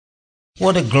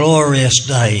What a glorious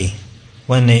day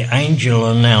when the angel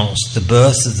announced the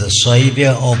birth of the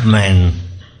Saviour of men.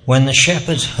 When the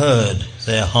shepherds heard,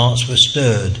 their hearts were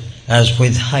stirred, as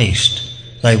with haste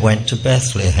they went to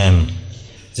Bethlehem.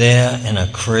 There in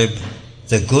a crib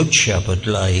the good shepherd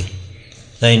lay.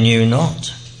 They knew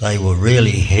not they were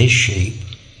really his sheep.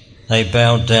 They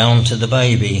bowed down to the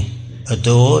baby,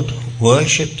 adored,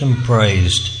 worshipped and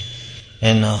praised.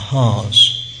 In their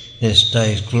hearts this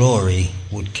day's glory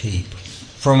would keep.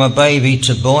 From a baby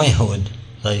to boyhood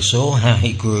they saw how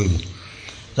he grew.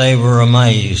 They were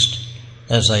amazed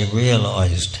as they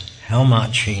realized how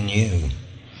much he knew.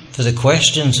 For the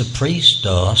questions a priest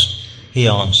asked, he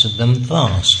answered them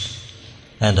fast,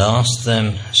 and asked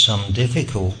them some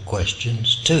difficult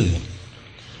questions too.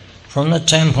 From the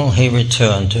temple he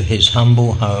returned to his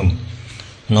humble home,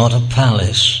 not a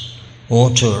palace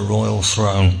or to a royal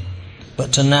throne,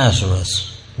 but to Nazareth,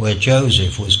 where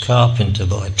Joseph was carpenter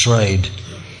by trade.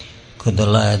 Could the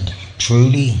lad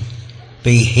truly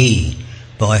be he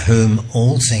by whom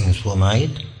all things were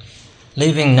made?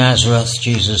 Leaving Nazareth,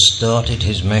 Jesus started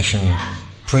his mission,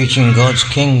 preaching God's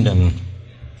kingdom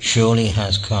surely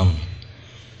has come.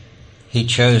 He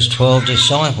chose 12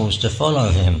 disciples to follow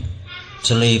him,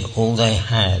 to leave all they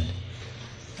had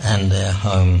and their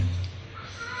home,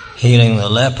 healing the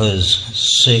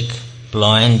lepers, sick,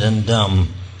 blind and dumb,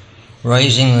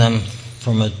 raising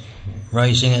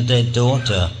a dead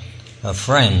daughter, a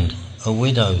friend, a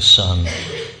widow's son,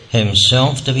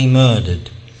 himself to be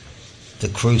murdered. The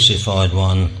crucified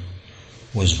one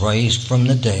was raised from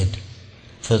the dead,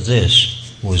 for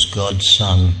this was God's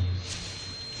Son.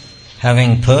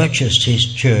 Having purchased his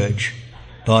church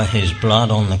by his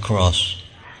blood on the cross,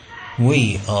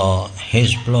 we are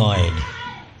his bride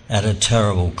at a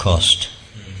terrible cost.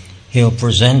 He'll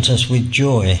present us with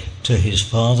joy to his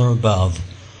Father above.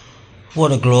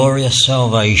 What a glorious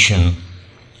salvation!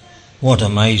 What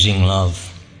amazing love!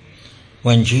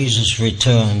 When Jesus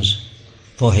returns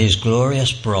for his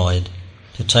glorious bride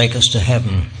to take us to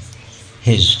heaven,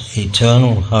 his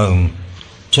eternal home,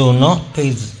 'twill not be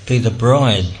the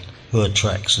bride who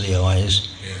attracts the eyes,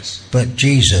 yes, but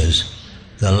Jesus,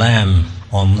 the Lamb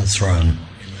on the throne.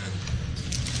 Amen.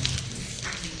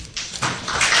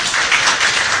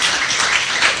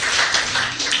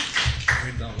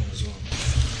 Read that one as well.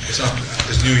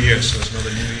 It's New Year, so it's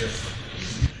another New Year.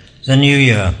 The New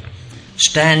Year,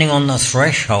 standing on the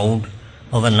threshold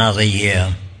of another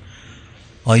year.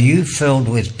 Are you filled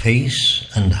with peace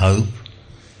and hope,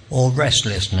 or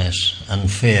restlessness and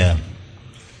fear?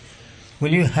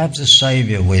 Will you have the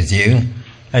Saviour with you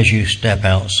as you step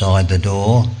outside the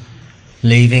door,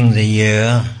 leaving the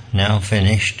year now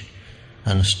finished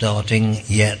and starting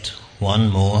yet one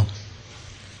more?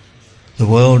 The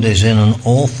world is in an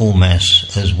awful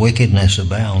mess as wickedness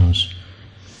abounds,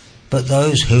 but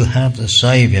those who have the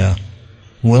Saviour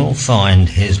will find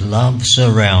his love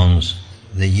surrounds.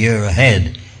 The year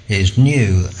ahead is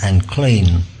new and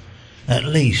clean, at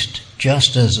least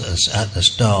just as at the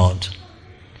start.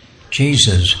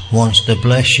 Jesus wants to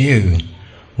bless you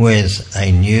with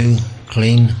a new,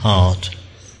 clean heart.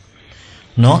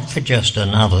 Not for just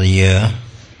another year,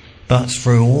 but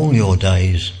through all your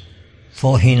days,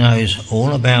 for he knows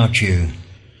all about you,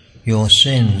 your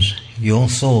sins, your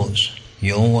thoughts,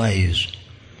 your ways.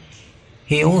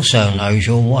 He also knows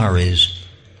your worries,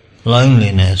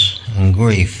 loneliness and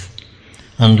grief,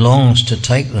 and longs to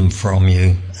take them from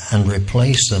you and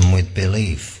replace them with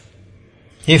belief.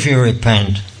 If you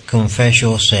repent, confess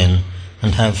your sin,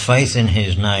 and have faith in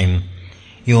his name,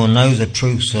 you'll know the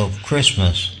truth of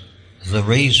Christmas, the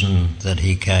reason that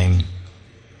he came.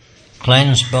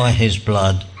 Cleansed by his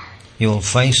blood, you'll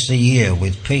face the year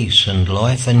with peace and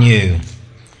life anew.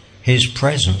 His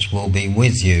presence will be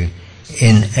with you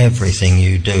in everything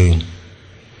you do.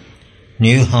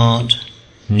 New heart,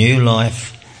 new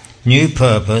life, new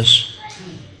purpose,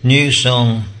 new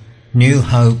song, new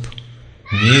hope,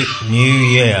 new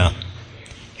year.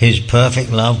 His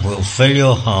perfect love will fill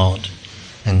your heart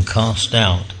and cast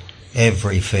out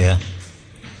every fear.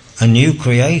 A new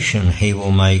creation he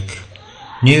will make,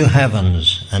 new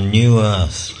heavens and new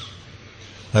earth.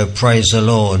 Oh, praise the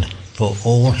Lord for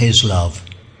all his love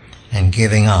and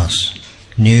giving us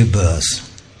new birth.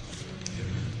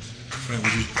 Frank,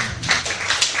 would you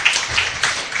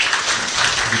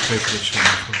pray for the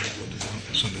children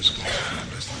for Sunday school?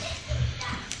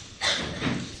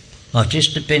 I've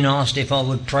just been asked if I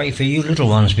would pray for you little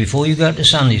ones before you go to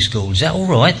Sunday school. Is that all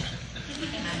right?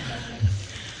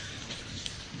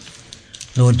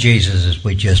 Lord Jesus, as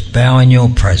we just bow in your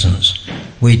presence,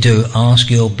 we do ask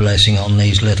your blessing on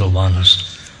these little ones.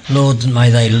 Lord, may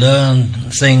they learn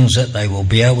things that they will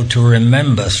be able to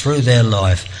remember through their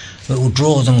life that will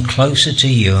draw them closer to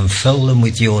you and fill them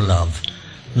with your love.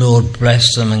 Lord,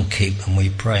 bless them and keep them, we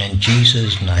pray in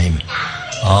Jesus' name.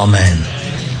 Amen.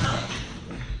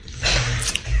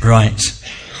 Right.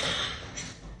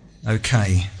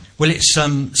 Okay. Well, it's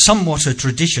somewhat a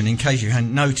tradition, in case you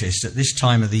hadn't noticed, at this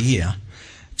time of the year,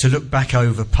 to look back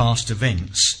over past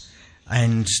events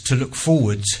and to look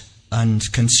forward and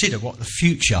consider what the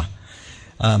future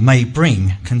may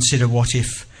bring. Consider what,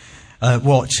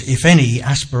 if any,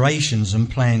 aspirations and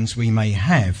plans we may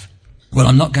have. Well,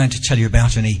 I'm not going to tell you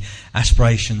about any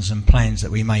aspirations and plans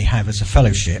that we may have as a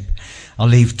fellowship. I'll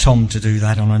leave Tom to do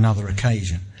that on another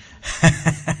occasion.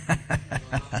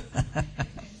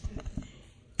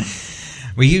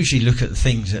 We usually look at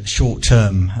things at short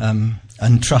term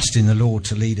and trust in the Lord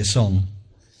to lead us on.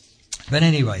 But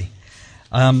anyway,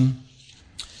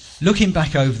 looking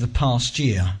back over the past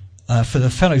year, for the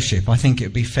fellowship, I think it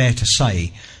would be fair to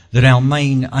say that our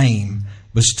main aim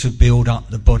was to build up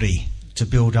the body, to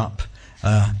build up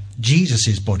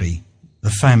Jesus' body, the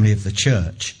family of the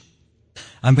church.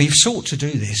 And we've sought to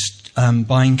do this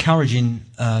by encouraging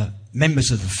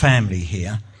members of the family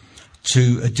here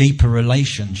to a deeper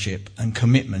relationship and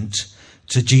commitment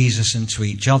to Jesus and to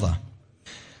each other.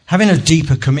 Having a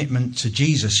deeper commitment to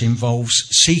Jesus involves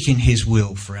seeking his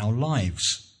will for our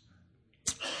lives,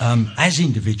 as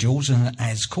individuals and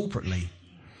as corporately.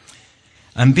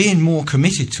 And being more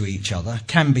committed to each other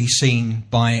can be seen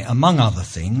by, among other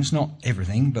things, not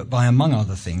everything, but by, among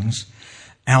other things,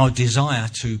 our desire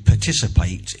to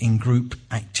participate in group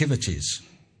activities.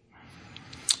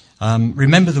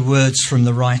 Remember the words from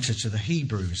the writer to the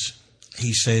Hebrews.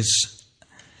 He says,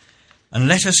 "And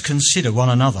let us consider one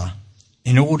another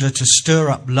in order to stir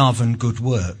up love and good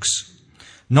works,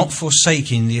 not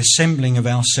forsaking the assembling of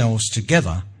ourselves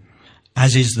together,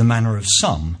 as is the manner of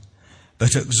some,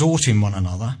 but exhorting one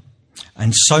another,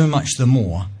 and so much the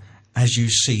more as you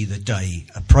see the day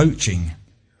approaching."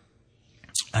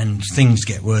 And things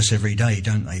get worse every day,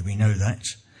 don't they? We know that.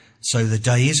 So the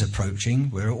day is approaching.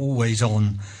 We're always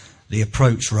on the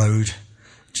approach road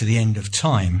to the end of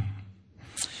time.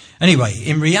 Anyway,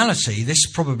 in reality, this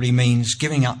probably means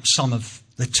giving up some of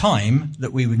the time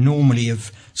that we would normally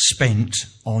have spent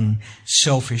on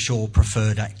selfish or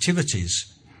preferred activities.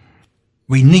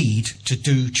 We need to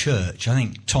do church. I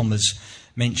think Tom has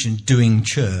mentioned doing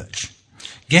church.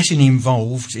 Getting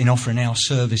involved in offering our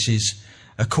services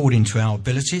according to our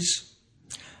abilities,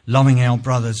 loving our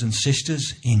brothers and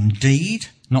sisters in deed,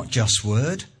 not just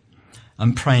word,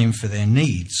 and praying for their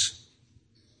needs.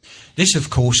 This,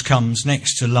 of course, comes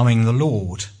next to loving the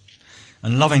Lord.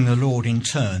 And loving the Lord in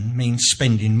turn means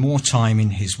spending more time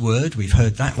in his word. We've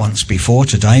heard that once before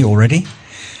today already.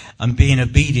 And being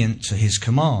obedient to his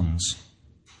commands.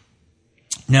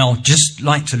 Now, just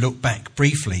like to look back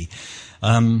briefly.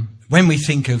 When we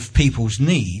think of people's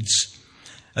needs,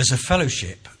 as a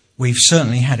fellowship, we've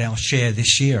certainly had our share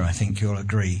this year, I think you'll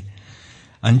agree.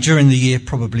 And during the year,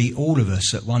 probably all of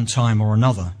us at one time or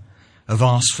another have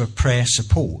asked for prayer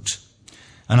support.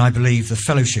 And I believe the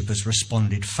fellowship has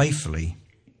responded faithfully.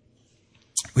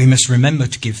 We must remember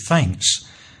to give thanks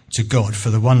to God for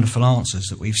the wonderful answers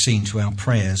that we've seen to our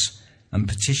prayers and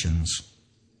petitions.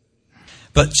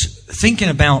 But thinking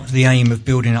about the aim of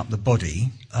building up the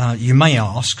body, you may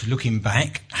ask, looking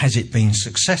back, has it been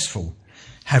successful?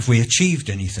 Have we achieved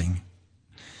anything?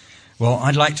 Well,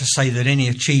 I'd like to say that any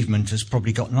achievement has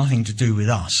probably got nothing to do with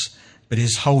us, but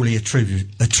is wholly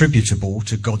attributable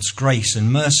to God's grace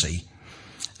and mercy,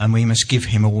 and we must give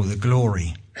him all the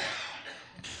glory.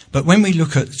 But when we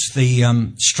look at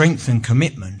the strength and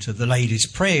commitment of the ladies'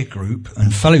 prayer group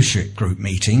and fellowship group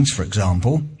meetings, for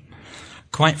example,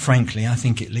 quite frankly, I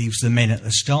think it leaves the men at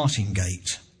the starting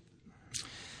gate.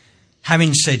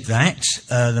 Having said that,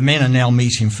 the men are now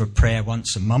meeting for prayer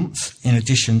once a month, in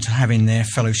addition to having their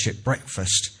fellowship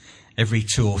breakfast every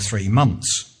 2 or 3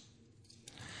 months.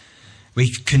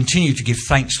 We continue to give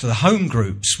thanks for the home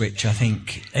groups, which I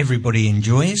think everybody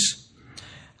enjoys,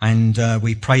 and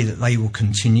we pray that they will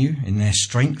continue in their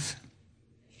strength.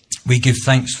 We give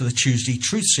thanks for the Tuesday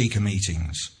Truth Seeker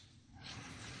meetings,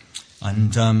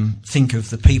 and think of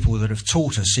the people that have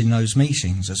taught us in those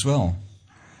meetings as well.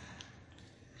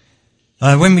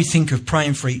 When we think of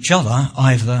praying for each other,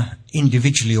 either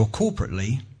individually or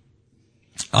corporately,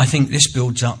 I think this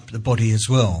builds up the body as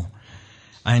well.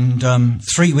 And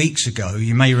 3 weeks ago,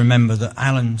 you may remember that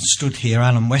Alan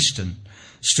Weston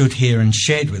stood here and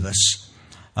shared with us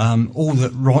all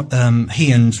that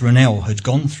he and Ronell had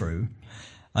gone through,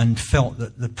 and felt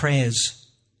that the prayers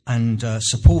and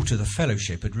support of the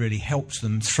fellowship had really helped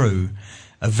them through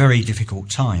a very difficult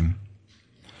time.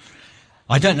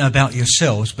 I don't know about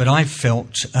yourselves, but I've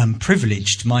felt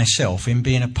privileged myself in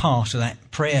being a part of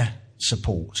that prayer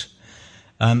support.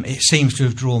 It seems to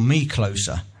have drawn me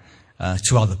closer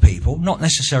to other people, not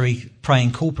necessarily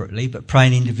praying corporately, but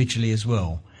praying individually as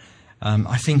well.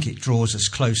 I think it draws us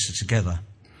closer together.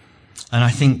 And I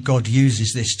think God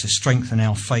uses this to strengthen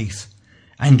our faith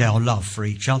and our love for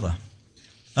each other.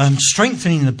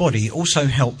 Strengthening the body also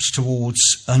helps towards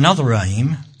another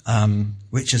aim,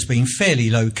 which has been fairly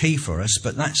low-key for us,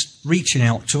 but that's reaching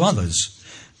out to others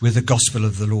with the gospel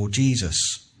of the Lord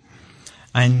Jesus.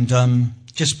 And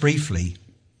just briefly,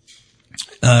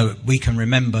 we can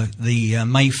remember the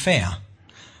May Fair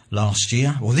last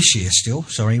year, or this year still,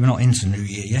 sorry, we're not into New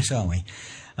Year yet, are we?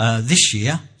 This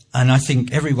year, and I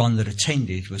think everyone that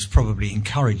attended was probably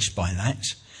encouraged by that.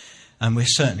 And we're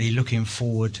certainly looking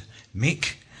forward,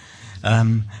 Mick,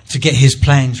 to get his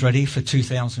plans ready for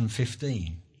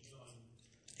 2015.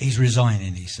 He's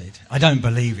resigning, he said. I don't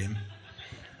believe him.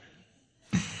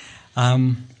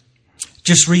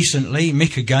 Just recently,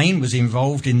 Mick again was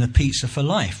involved in the Pizza for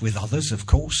Life with others, of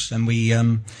course, and we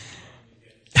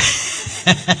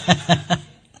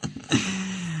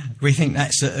we think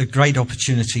that's a great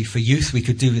opportunity for youth. We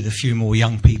could do with a few more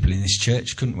young people in this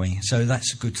church, couldn't we? So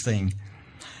that's a good thing.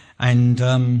 And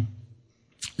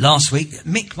last week,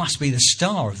 Mick must be the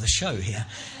star of the show here.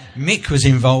 Mick was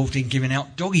involved in giving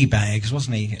out doggy bags,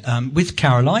 wasn't he? With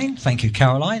Caroline, thank you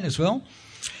Caroline as well,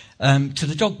 to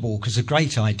the dog walkers, a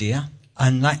great idea.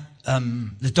 And that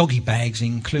the doggy bags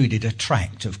included a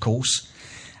tract, of course,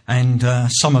 and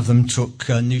some of them took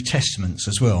New Testaments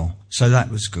as well. So that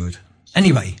was good.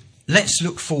 Anyway, let's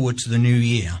look forward to the new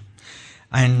year.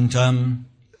 And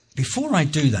before I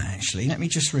do that, actually, let me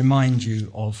just remind you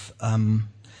of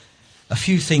a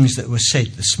few things that were said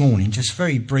this morning, just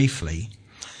very briefly.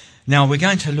 Now, we're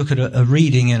going to look at a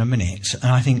reading in a minute,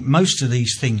 and I think most of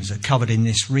these things are covered in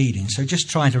this reading, so just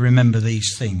try to remember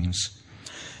these things.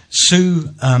 Sue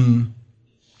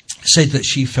said that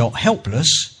she felt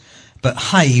helpless, but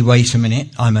hey, wait a minute,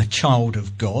 I'm a child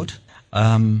of God.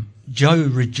 Jo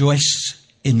rejoiced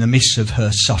in the midst of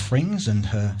her sufferings and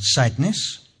her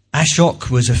sadness. Ashok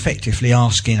was effectively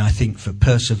asking, I think, for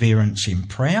perseverance in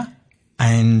prayer.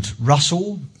 And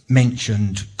Russell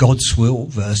mentioned God's will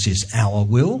versus our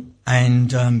will.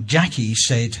 And Jackie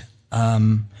said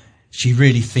she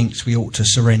really thinks we ought to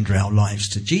surrender our lives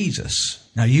to Jesus.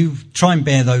 Now, you try and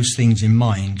bear those things in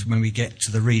mind when we get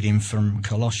to the reading from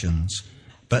Colossians.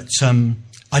 But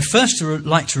I'd first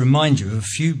like to remind you of a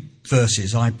few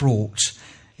verses I brought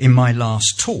in my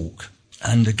last talk.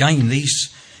 And again, these,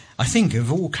 I think,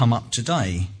 have all come up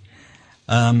today.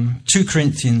 2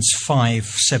 Corinthians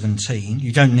 5:17.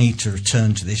 You don't need to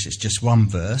return to this, it's just one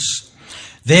verse.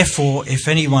 Therefore, if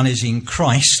anyone is in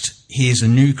Christ, he is a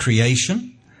new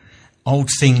creation. Old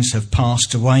things have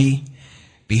passed away.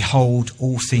 Behold,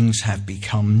 all things have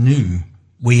become new.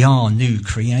 We are new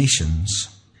creations.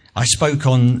 I spoke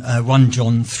on 1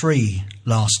 John 3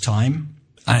 last time,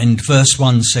 and verse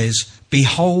 1 says,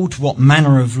 Behold, what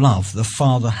manner of love the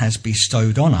Father has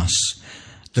bestowed on us,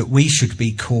 that we should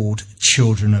be called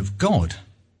children of God.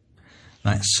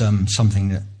 That's something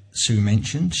that Sue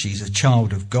mentioned. She's a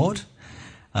child of God.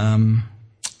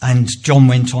 And John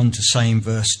went on to say in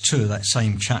verse 2 of that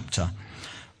same chapter,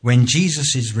 when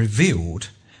Jesus is revealed,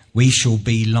 we shall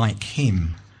be like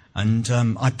him. And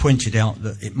I pointed out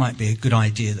that it might be a good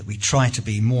idea that we try to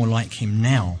be more like him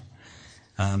now.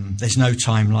 There's no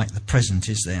time like the present,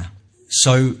 is there?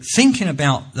 So thinking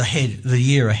about the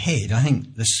year ahead, I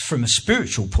think this, from a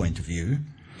spiritual point of view,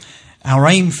 our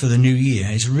aim for the new year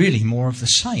is really more of the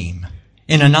same.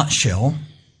 In a nutshell,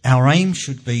 our aim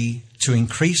should be to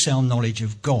increase our knowledge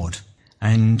of God,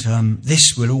 and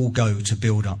this will all go to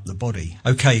build up the body.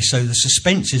 Okay, so the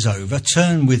suspense is over.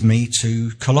 Turn with me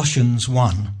to Colossians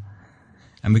 1,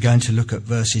 and we're going to look at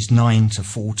verses 9 to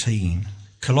 14.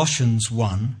 Colossians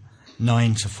 1,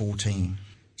 9 to 14.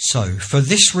 So, for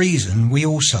this reason, we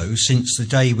also, since the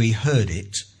day we heard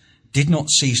it, did not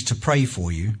cease to pray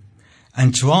for you,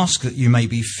 and to ask that you may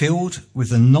be filled with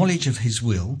the knowledge of his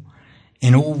will,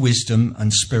 in all wisdom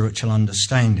and spiritual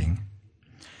understanding,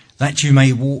 that you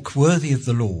may walk worthy of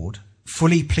the Lord,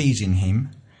 fully pleasing him,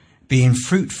 being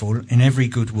fruitful in every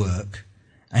good work,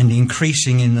 and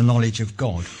increasing in the knowledge of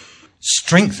God,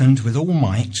 strengthened with all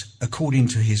might according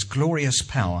to his glorious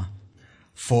power,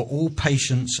 for all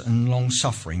patience and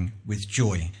long-suffering with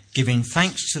joy, giving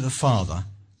thanks to the Father,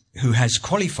 who has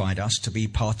qualified us to be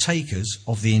partakers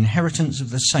of the inheritance of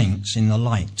the saints in the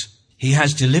light. He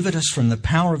has delivered us from the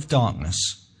power of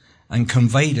darkness and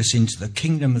conveyed us into the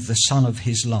kingdom of the Son of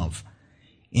his love,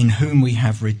 in whom we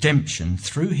have redemption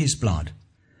through his blood,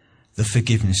 the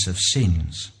forgiveness of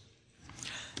sins.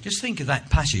 Just think of that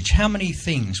passage. How many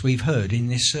things we've heard in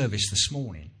this service this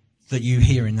morning that you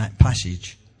hear in that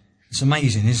passage? It's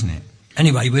amazing, isn't it?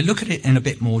 Anyway, we'll look at it in a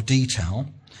bit more detail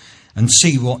and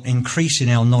see what increasing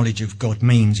our knowledge of God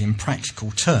means in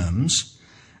practical terms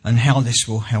and how this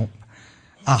will help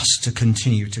us to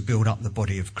continue to build up the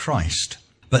body of Christ.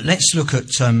 But let's look at,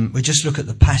 we'll just look at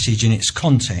the passage in its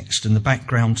context and the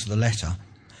background to the letter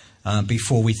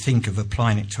before we think of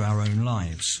applying it to our own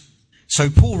lives. So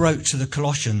Paul wrote to the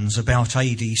Colossians about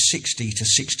AD 60 to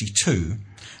 62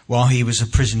 while he was a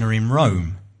prisoner in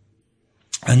Rome.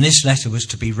 And this letter was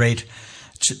to be read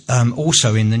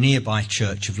also in the nearby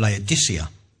church of Laodicea.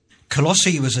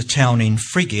 Colossae was a town in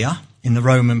Phrygia in the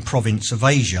Roman province of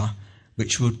Asia,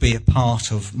 which would be a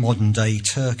part of modern-day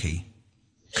Turkey.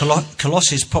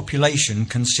 Colossae's population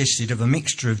consisted of a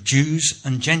mixture of Jews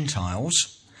and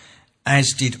Gentiles,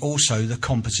 as did also the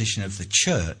composition of the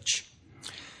church.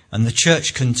 And the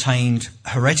church contained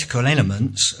heretical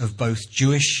elements of both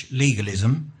Jewish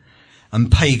legalism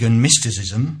and pagan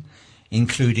mysticism,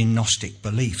 including Gnostic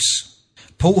beliefs.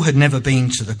 Paul had never been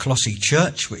to the Colossae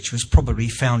church, which was probably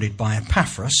founded by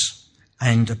Epaphras,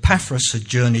 and Epaphras had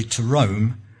journeyed to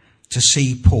Rome to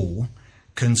see Paul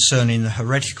concerning the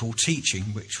heretical teaching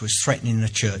which was threatening the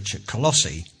church at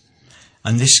Colossae,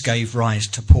 and this gave rise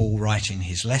to Paul writing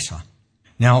his letter.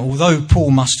 Now, although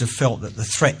Paul must have felt that the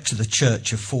threat to the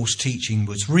church of false teaching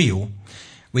was real,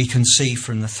 we can see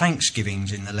from the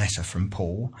thanksgivings in the letter from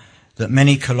Paul that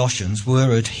many Colossians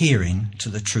were adhering to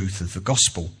the truth of the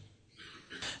gospel.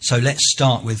 So let's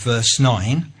start with verse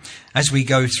 9. As we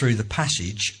go through the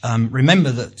passage,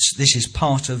 remember that this is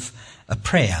part of a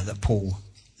prayer that Paul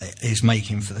is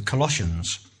making for the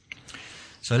Colossians.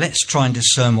 So let's try and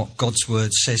discern what God's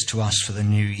word says to us for the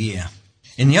new year.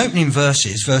 In the opening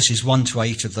verses 1 to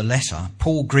 8 of the letter,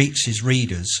 Paul greets his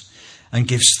readers and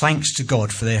gives thanks to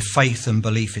God for their faith and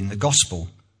belief in the gospel.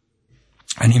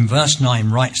 And in verse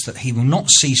 9 writes that he will not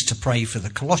cease to pray for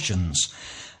the Colossians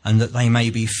and that they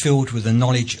may be filled with the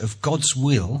knowledge of God's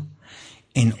will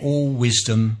in all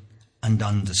wisdom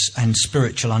and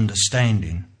spiritual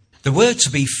understanding. The word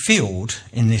to be filled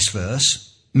in this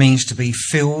verse means to be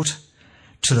filled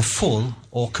to the full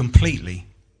or completely.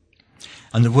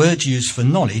 And the word used for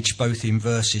knowledge, both in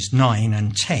verses 9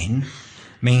 and 10,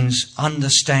 means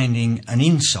understanding and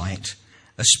insight,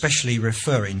 especially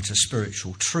referring to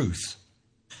spiritual truth.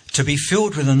 To be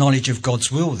filled with the knowledge of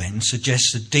God's will, then,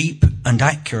 suggests a deep and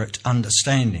accurate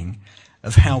understanding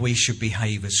of how we should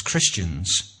behave as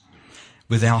Christians,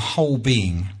 with our whole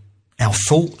being, our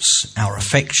thoughts, our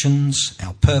affections,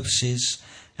 our purposes,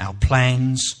 our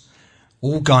plans,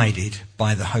 all guided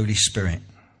by the Holy Spirit.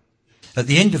 At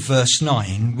the end of verse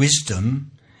 9,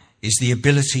 wisdom is the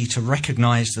ability to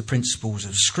recognize the principles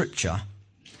of Scripture,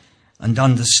 and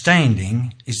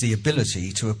understanding is the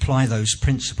ability to apply those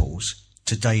principles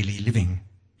to daily living.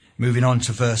 Moving on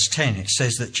to verse 10, it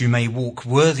says that you may walk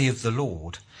worthy of the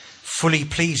Lord, fully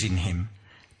pleasing him,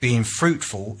 being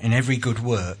fruitful in every good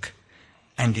work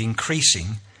and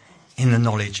increasing in the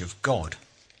knowledge of God.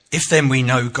 If then we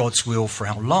know God's will for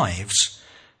our lives,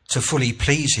 to fully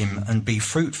please him and be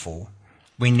fruitful,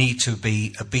 we need to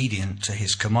be obedient to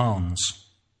his commands.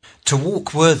 To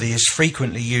walk worthy is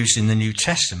frequently used in the New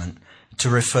Testament to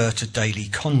refer to daily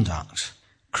conduct.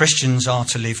 Christians are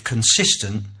to live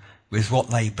consistent with what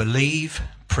they believe,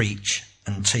 preach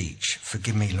and teach.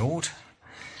 Forgive me, Lord,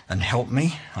 and help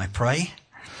me, I pray.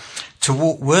 To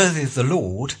walk worthy of the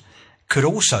Lord could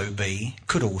also be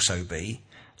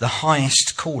the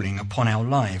highest calling upon our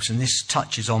lives. And this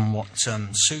touches on what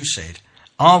Sue said.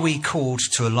 Are we called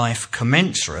to a life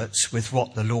commensurate with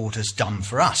what the Lord has done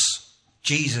for us?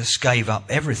 Jesus gave up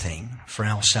everything for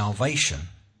our salvation.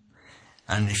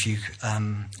 And if you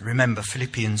remember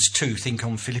Philippians 2, think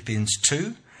on Philippians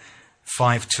 2,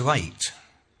 5 to 8.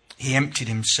 He emptied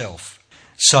himself.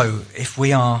 So if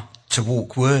we are to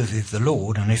walk worthy of the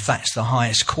Lord, and if that's the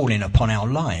highest calling upon our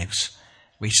lives,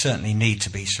 we certainly need to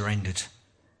be surrendered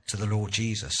to the Lord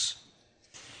Jesus.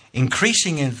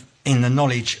 Increasing in the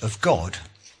knowledge of God,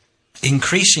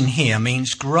 increasing here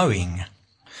means growing.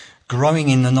 Growing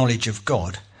in the knowledge of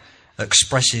God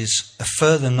expresses a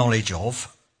further knowledge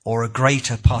of or a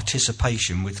greater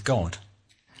participation with God.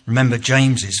 Remember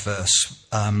James's verse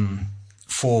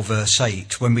 4 verse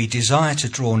 8, when we desire to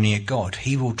draw near God,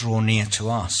 he will draw near to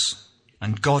us,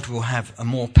 and God will have a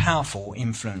more powerful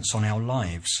influence on our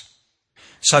lives.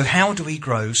 So how do we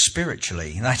grow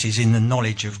spiritually? That is, in the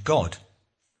knowledge of God.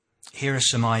 Here are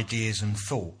some ideas and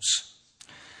thoughts.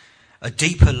 A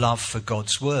deeper love for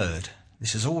God's word.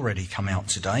 This has already come out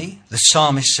today. The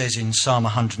psalmist says in Psalm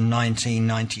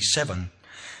 119:97,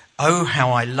 "Oh,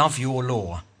 how I love your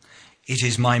law. It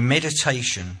is my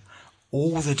meditation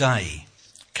all the day."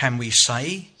 Can we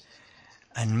say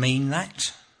and mean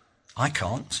that? I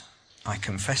can't. I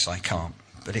confess I can't.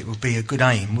 But it would be a good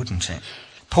aim, wouldn't it?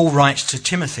 Paul writes to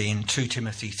Timothy in 2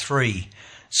 Timothy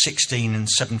 3:16 and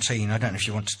 17. I don't know if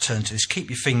you want to turn to this.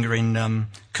 Keep your finger in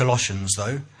Colossians,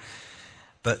 though.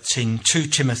 But in 2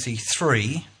 Timothy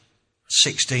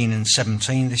 3:16 and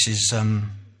 17, this is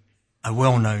a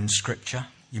well-known scripture.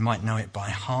 You might know it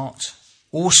by heart.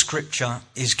 All scripture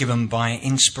is given by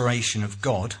inspiration of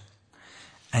God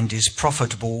and is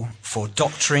profitable for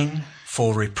doctrine,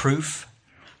 for reproof,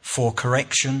 for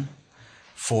correction,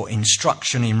 for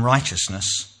instruction in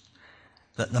righteousness,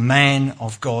 that the man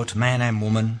of God, man and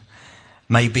woman,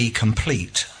 may be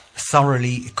complete,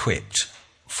 thoroughly equipped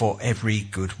for every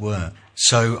good work.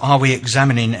 So are we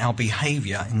examining our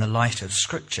behaviour in the light of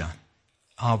Scripture?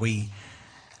 Are we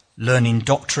learning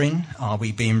doctrine? Are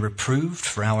we being reproved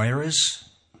for our errors,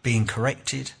 being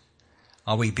corrected?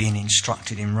 Are we being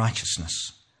instructed in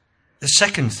righteousness? The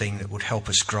second thing that would help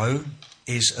us grow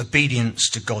is obedience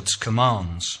to God's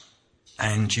commands.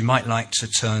 And you might like to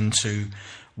turn to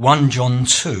 1 John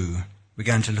 2. We're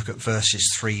going to look at verses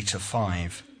 3 to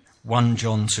 5. 1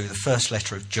 John 2, the first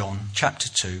letter of John, chapter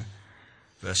 2,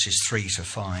 verses 3 to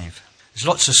 5. There's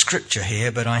lots of scripture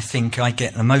here, but I think I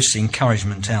get the most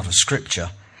encouragement out of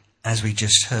scripture, as we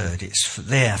just heard. It's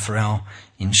there for our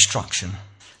instruction.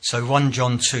 So 1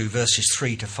 John 2, verses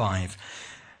 3 to 5.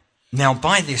 "Now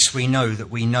by this we know that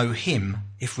we know him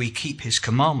if we keep his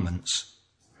commandments.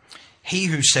 He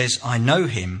who says, 'I know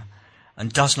him,'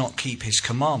 and does not keep his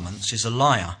commandments is a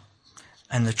liar,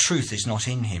 and the truth is not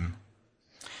in him.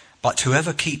 But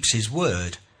whoever keeps his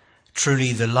word,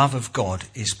 truly the love of God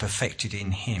is perfected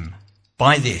in him.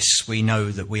 By this we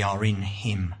know that we are in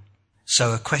him."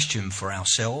 So a question for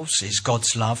ourselves, is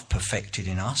God's love perfected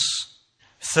in us?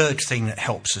 Third thing that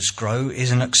helps us grow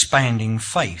is an expanding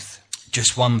faith.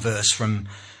 Just one verse from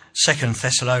 2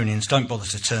 Thessalonians. Don't bother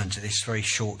to turn to this very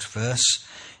short verse.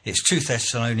 It's 2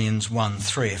 Thessalonians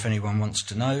 1:3, if anyone wants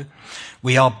to know.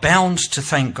 "We are bound to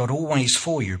thank God always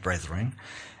for you, brethren,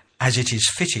 as it is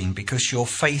fitting, because your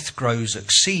faith grows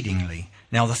exceedingly."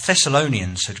 Now the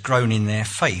Thessalonians had grown in their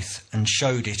faith and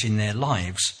showed it in their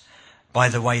lives by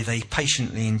the way they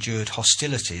patiently endured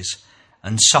hostilities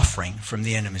and suffering from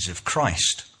the enemies of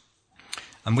Christ.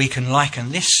 And we can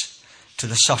liken this to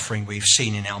the suffering we've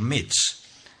seen in our midst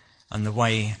and the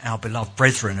way our beloved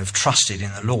brethren have trusted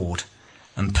in the Lord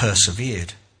and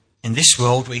persevered. In this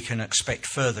world we can expect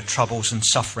further troubles and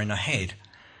suffering ahead.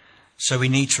 So we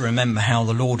need to remember how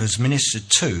the Lord has ministered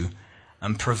to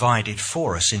and provided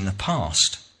for us in the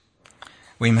past.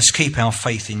 We must keep our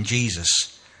faith in Jesus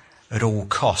at all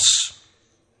costs.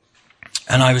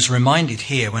 And I was reminded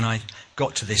here when I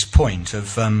got to this point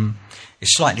of,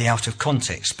 it's slightly out of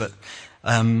context, but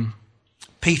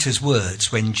Peter's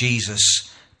words when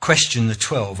Jesus questioned the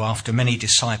 12 after many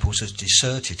disciples had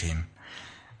deserted him.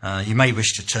 You may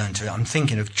wish to turn to it. I'm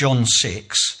thinking of John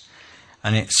 6,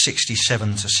 and it's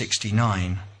 67 to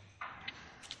 69.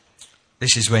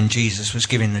 This is when Jesus was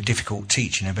giving the difficult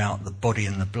teaching about the body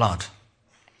and the blood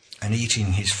and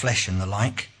eating his flesh and the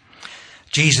like.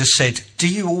 Jesus said, "Do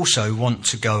you also want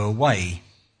to go away?"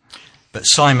 But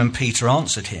Simon Peter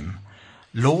answered him,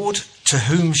 "Lord, to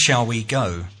whom shall we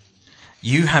go?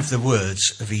 You have the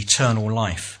words of eternal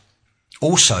life.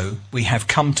 Also, we have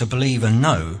come to believe and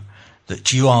know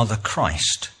that you are the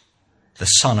Christ, the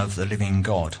Son of the living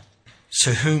God."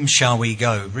 To whom shall we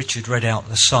go? Richard read out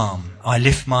the psalm. "I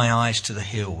lift my eyes to the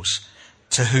hills.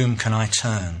 To whom can I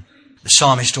turn?" The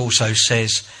psalmist also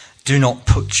says, "Do not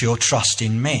put your trust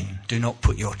in men. Do not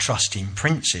put your trust in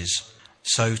princes."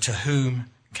 So to whom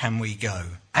can we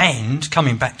go? And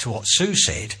coming back to what Sue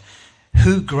said,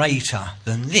 who greater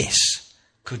than this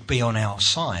could be on our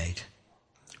side?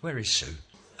 Where is Sue?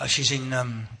 Oh, she's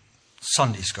in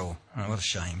Sunday school. Oh, what a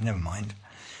shame. Never mind.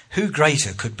 Who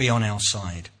greater could be on our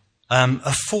side?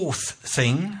 A fourth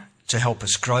thing to help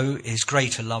us grow is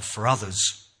greater love for others.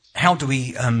 How do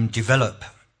we develop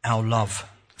our love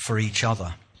for each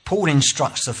other? Paul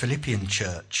instructs the Philippian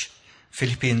church,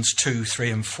 Philippians 2,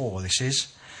 3 and 4, this is,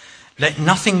 "Let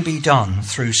nothing be done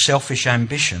through selfish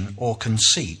ambition or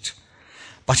conceit,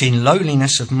 but in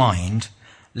lowliness of mind,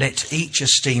 let each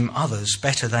esteem others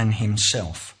better than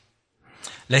himself.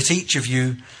 Let each of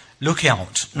you look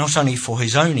out not only for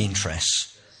his own interests,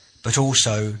 but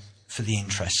also for the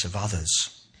interests of others."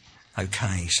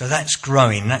 Okay, so that's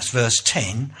growing. That's verse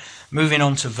 10. Moving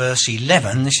on to verse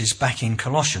 11. This is back in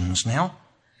Colossians now.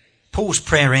 Paul's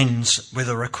prayer ends with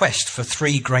a request for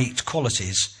 3 great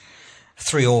qualities,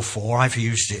 3 or 4, I've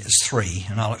used it as 3,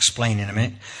 and I'll explain in a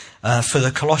minute, for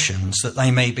the Colossians, that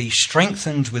they may be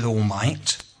strengthened with all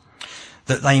might,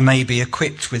 that they may be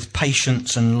equipped with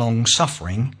patience and long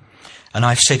suffering. And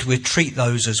I've said we'd treat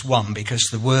those as one because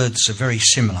the words are very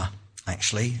similar,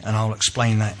 actually, and I'll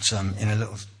explain that in a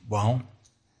little while.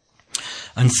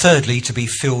 And thirdly, to be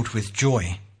filled with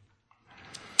joy.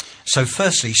 So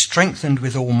firstly, strengthened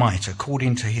with all might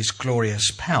according to his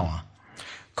glorious power,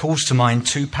 calls to mind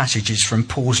 2 passages from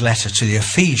Paul's letter to the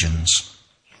Ephesians.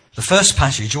 The first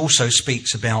passage also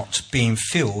speaks about being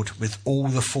filled with all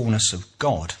the fullness of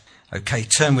God. Okay,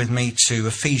 turn with me to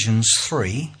Ephesians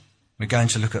 3. We're going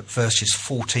to look at verses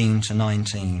 14 to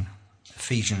 19.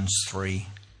 Ephesians 3,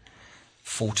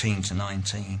 14 to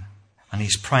 19. And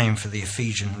he's praying for the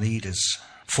Ephesian leaders.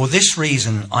 For this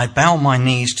reason I bow my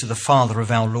knees to the Father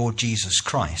of our Lord Jesus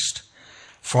Christ,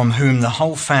 from whom the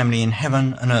whole family in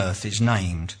heaven and earth is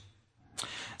named,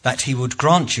 that he would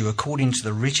grant you, according to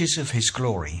the riches of his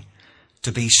glory,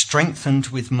 to be strengthened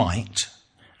with might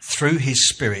through his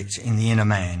Spirit in the inner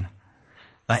man,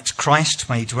 that Christ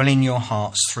may dwell in your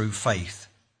hearts through faith,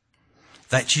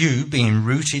 that you, being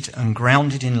rooted and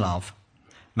grounded in love,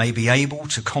 may be able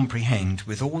to comprehend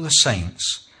with all the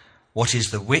saints what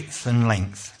is the width and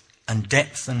length and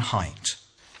depth and height,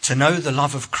 to know the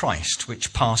love of Christ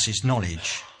which passes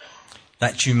knowledge,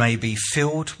 that you may be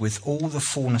filled with all the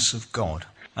fullness of God.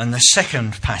 And the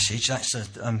second passage, that's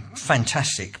a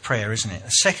fantastic prayer, isn't it?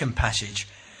 The second passage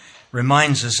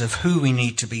reminds us of who we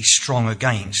need to be strong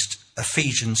against.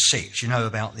 Ephesians 6, you know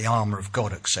about the armour of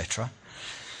God, etc.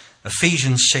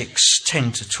 Ephesians 6,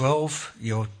 10 to 12,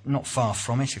 you're not far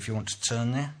from it if you want to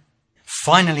turn there.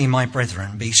 Finally, my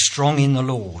brethren, be strong in the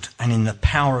Lord and in the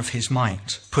power of his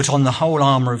might. Put on the whole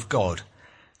armour of God,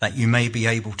 that you may be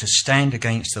able to stand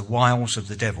against the wiles of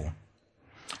the devil.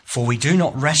 For we do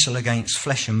not wrestle against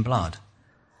flesh and blood,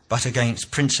 but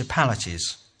against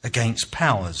principalities, against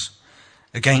powers,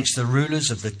 against the rulers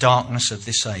of the darkness of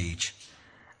this age,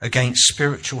 against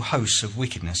spiritual hosts of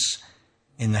wickedness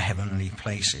in the heavenly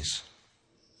places.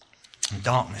 And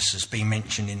darkness has been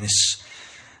mentioned in this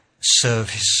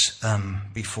service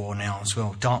before now as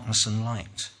well, darkness and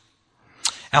light.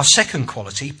 Our second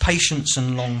quality, patience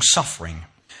and long suffering.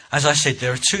 As I said,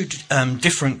 there are 2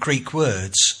 different Greek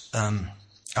words.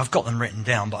 I've got them written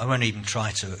down, but I won't even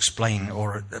try to explain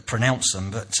or pronounce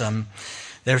them. But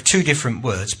there are 2 different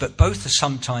words, but both are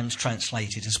sometimes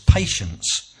translated as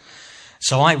patience.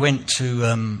 So I went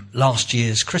to last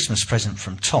year's Christmas present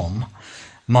from Tom,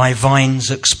 my Vine's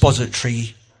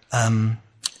expository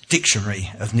dictionary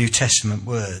of New Testament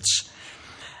words.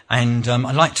 And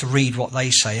I'd like to read what they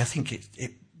say. I think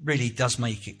it really does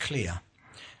make it clear.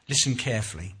 Listen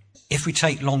carefully. If we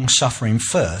take long suffering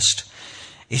first,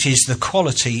 it is the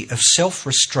quality of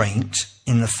self-restraint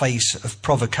in the face of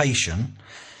provocation,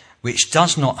 which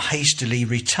does not hastily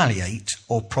retaliate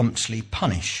or promptly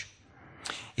punish.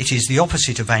 It is the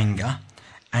opposite of anger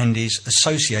and is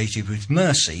associated with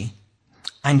mercy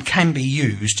and can be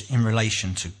used in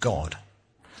relation to God.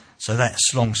 So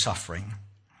that's long suffering.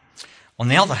 On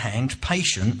the other hand,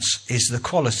 patience is the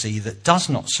quality that does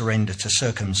not surrender to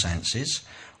circumstances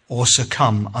or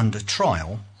succumb under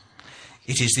trial.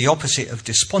 It is the opposite of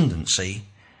despondency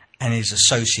and is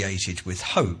associated with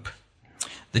hope.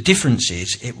 The difference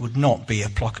is it would not be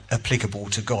applicable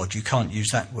to God. You can't use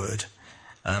that word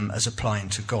as applying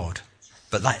to God.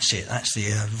 But that's it. That's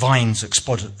the Vine's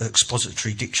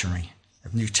expository dictionary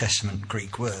of New Testament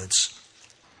Greek words.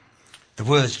 The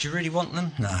words, do you really want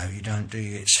them? No, you don't, do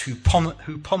you? It's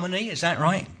hupomone, is that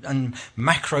right? And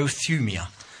macrothumia.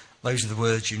 Those are the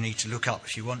words you need to look up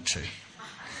if you want to.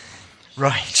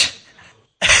 Right.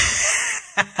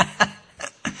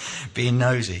 Being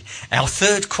nosy. Our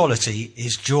third quality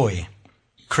is joy.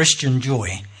 Christian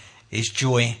joy is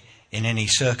joy in any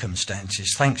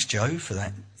circumstances. Thanks, Joe, for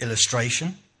that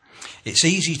illustration. It's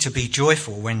easy to be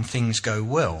joyful when things go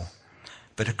well,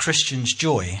 but a Christian's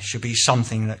joy should be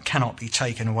something that cannot be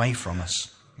taken away from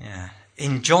us. Yeah.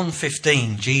 In John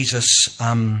 15, Jesus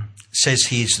says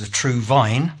he is the true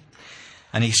vine,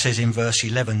 and he says in verse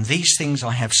 11, "These things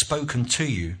I have spoken to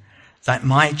you, that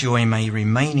my joy may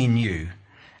remain in you,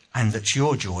 and that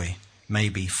your joy may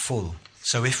be full."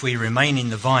 So if we remain in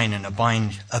the vine and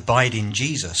abide in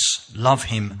Jesus, love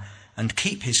him and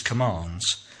keep his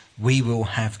commands, we will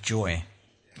have joy,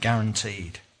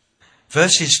 guaranteed.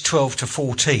 Verses 12 to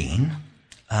 14,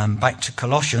 back to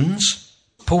Colossians,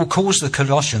 Paul calls the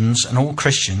Colossians and all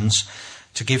Christians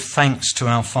to give thanks to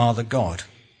our Father God.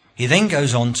 He then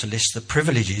goes on to list the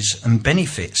privileges and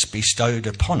benefits bestowed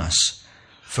upon us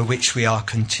for which we are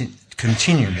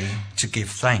continually to give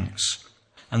thanks.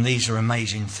 And these are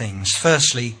amazing things.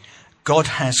 Firstly, God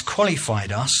has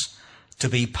qualified us to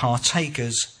be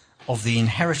partakers of the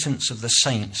inheritance of the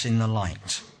saints in the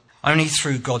light. Only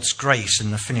through God's grace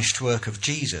and the finished work of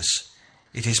Jesus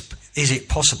is it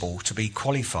possible to be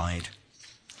qualified.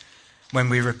 When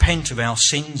we repent of our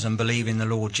sins and believe in the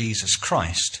Lord Jesus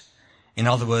Christ, in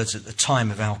other words, at the time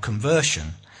of our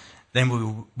conversion,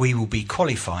 then we will be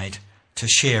qualified to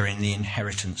share in the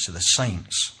inheritance of the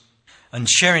saints. And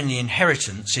sharing the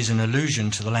inheritance is an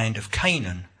allusion to the land of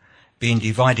Canaan being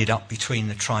divided up between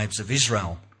the tribes of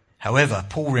Israel. However,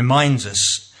 Paul reminds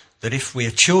us that if we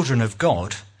are children of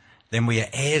God, then we are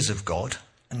heirs of God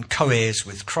and co-heirs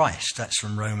with Christ. That's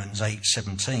from Romans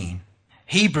 8:17.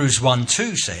 Hebrews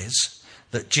 1:2 says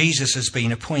that Jesus has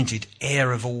been appointed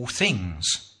heir of all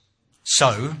things.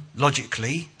 So,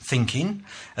 logically thinking,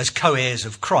 as co-heirs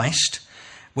of Christ,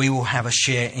 we will have a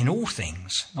share in all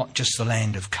things, not just the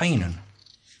land of Canaan,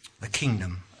 the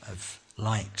kingdom of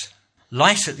light.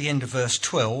 Light at the end of verse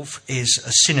 12 is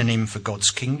a synonym for God's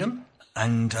kingdom.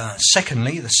 And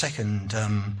secondly, the second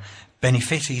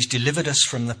benefit, he's delivered us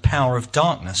from the power of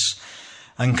darkness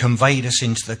and conveyed us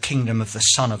into the kingdom of the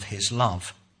Son of his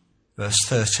love. Verse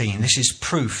 13, this is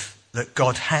proof that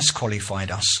God has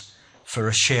qualified us for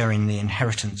a share in the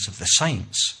inheritance of the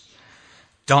saints.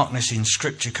 Darkness in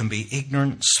Scripture can be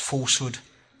ignorance, falsehood,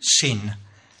 sin,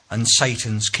 and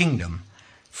Satan's kingdom,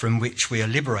 from which we are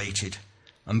liberated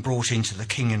and brought into the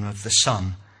kingdom of the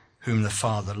Son, whom the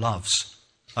Father loves.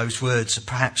 Those words are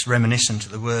perhaps reminiscent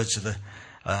of the words of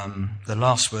the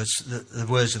last words, the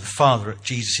words of the Father at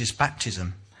Jesus'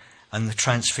 baptism and the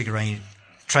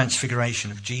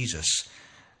transfiguration of Jesus,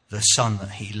 the Son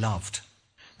that he loved.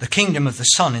 The kingdom of the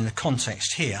Son in the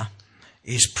context here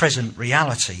is present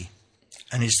reality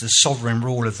and is the sovereign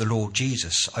rule of the Lord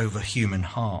Jesus over human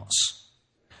hearts.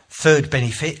 Third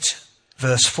benefit,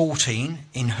 verse 14,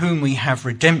 in whom we have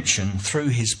redemption through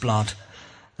his blood,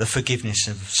 the forgiveness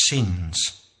of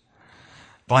sins.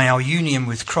 By our union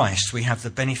with Christ, we have the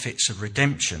benefits of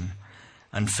redemption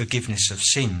and forgiveness of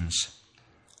sins.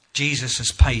 Jesus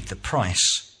has paid the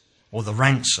price, or the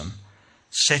ransom,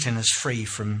 setting us free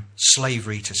from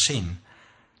slavery to sin,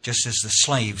 just as the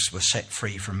slaves were set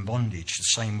free from bondage. The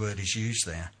same word is used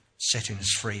there, setting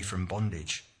us free from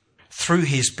bondage. Through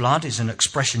his blood is an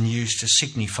expression used to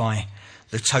signify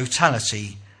the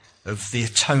totality of the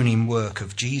atoning work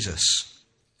of Jesus.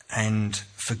 And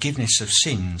forgiveness of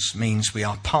sins means we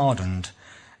are pardoned,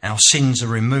 our sins are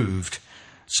removed,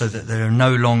 so that there are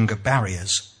no longer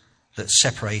barriers that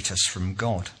separate us from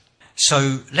God.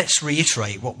 So let's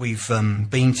reiterate what we've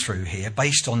been through here.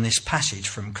 Based on this passage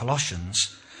from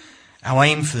Colossians, our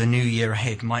aim for the new year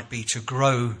ahead might be to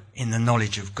grow in the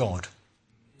knowledge of God.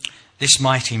 This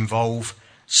might involve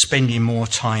spending more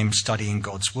time studying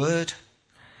God's word,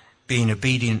 being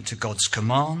obedient to God's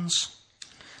commands,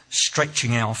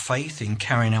 stretching our faith in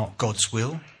carrying out God's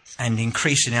will, and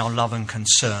increasing our love and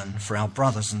concern for our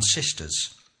brothers and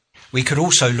sisters. We could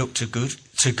also look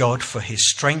to God for his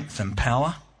strength and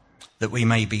power, that we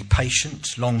may be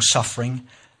patient, long-suffering,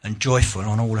 and joyful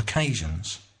on all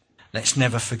occasions. Let's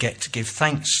never forget to give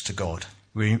thanks to God,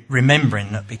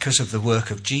 remembering that because of the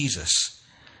work of Jesus,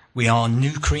 we are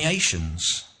new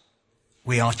creations.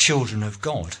 We are children of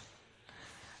God,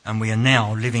 and we are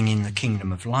now living in the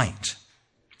kingdom of light.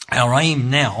 Our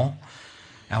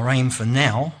aim for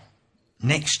now,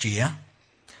 next year,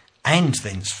 and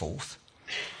thenceforth,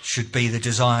 should be the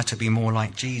desire to be more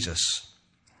like Jesus.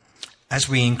 As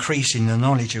we increase in the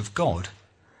knowledge of God,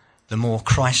 the more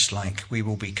Christ-like we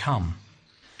will become.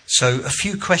 So a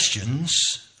few questions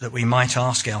that we might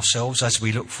ask ourselves as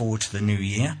we look forward to the new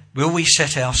year. Will we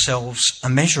set ourselves a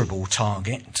measurable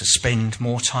target to spend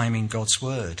more time in God's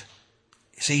word?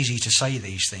 It's easy to say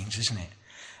these things, isn't it?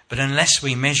 But unless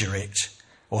we measure it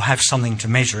or have something to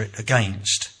measure it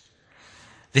against,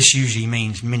 this usually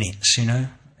means minutes,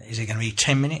 Is it going to be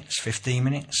 10 minutes, 15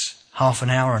 minutes, half an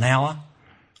hour?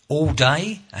 All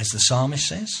day, as the psalmist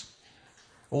says?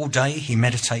 All day he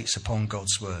meditates upon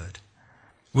God's word.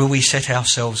 Will we set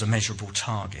ourselves a measurable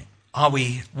target? Are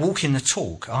we walking the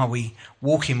talk? Are we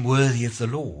walking worthy of the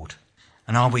Lord?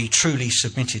 And are we truly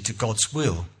submitted to God's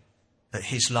will, that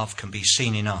his love can be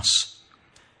seen in us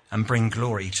and bring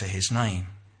glory to his name?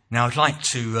 Now I'd like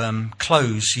to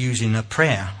close using a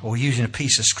prayer, or using a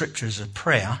piece of scripture as a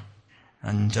prayer,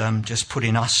 and just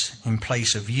putting us in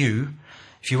place of you.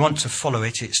 If you want to follow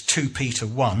it, it's 2 Peter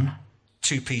 1,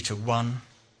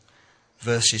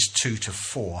 verses 2 to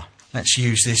 4. Let's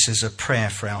use this as a prayer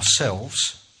for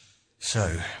ourselves.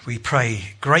 So we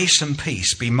pray, grace and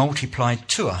peace be multiplied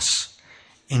to us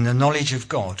in the knowledge of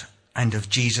God and of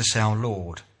Jesus our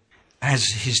Lord, as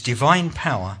his divine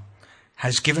power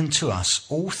has given to us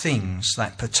all things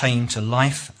that pertain to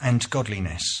life and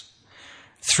godliness,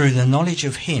 through the knowledge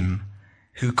of him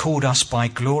who called us by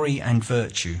glory and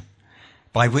virtue,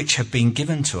 by which have been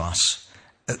given to us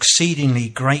exceedingly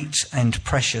great and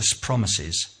precious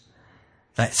promises,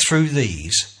 that through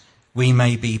these we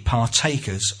may be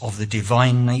partakers of the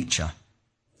divine nature,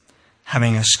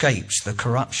 having escaped the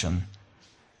corruption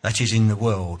that is in the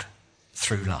world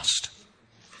through lust.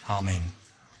 Amen.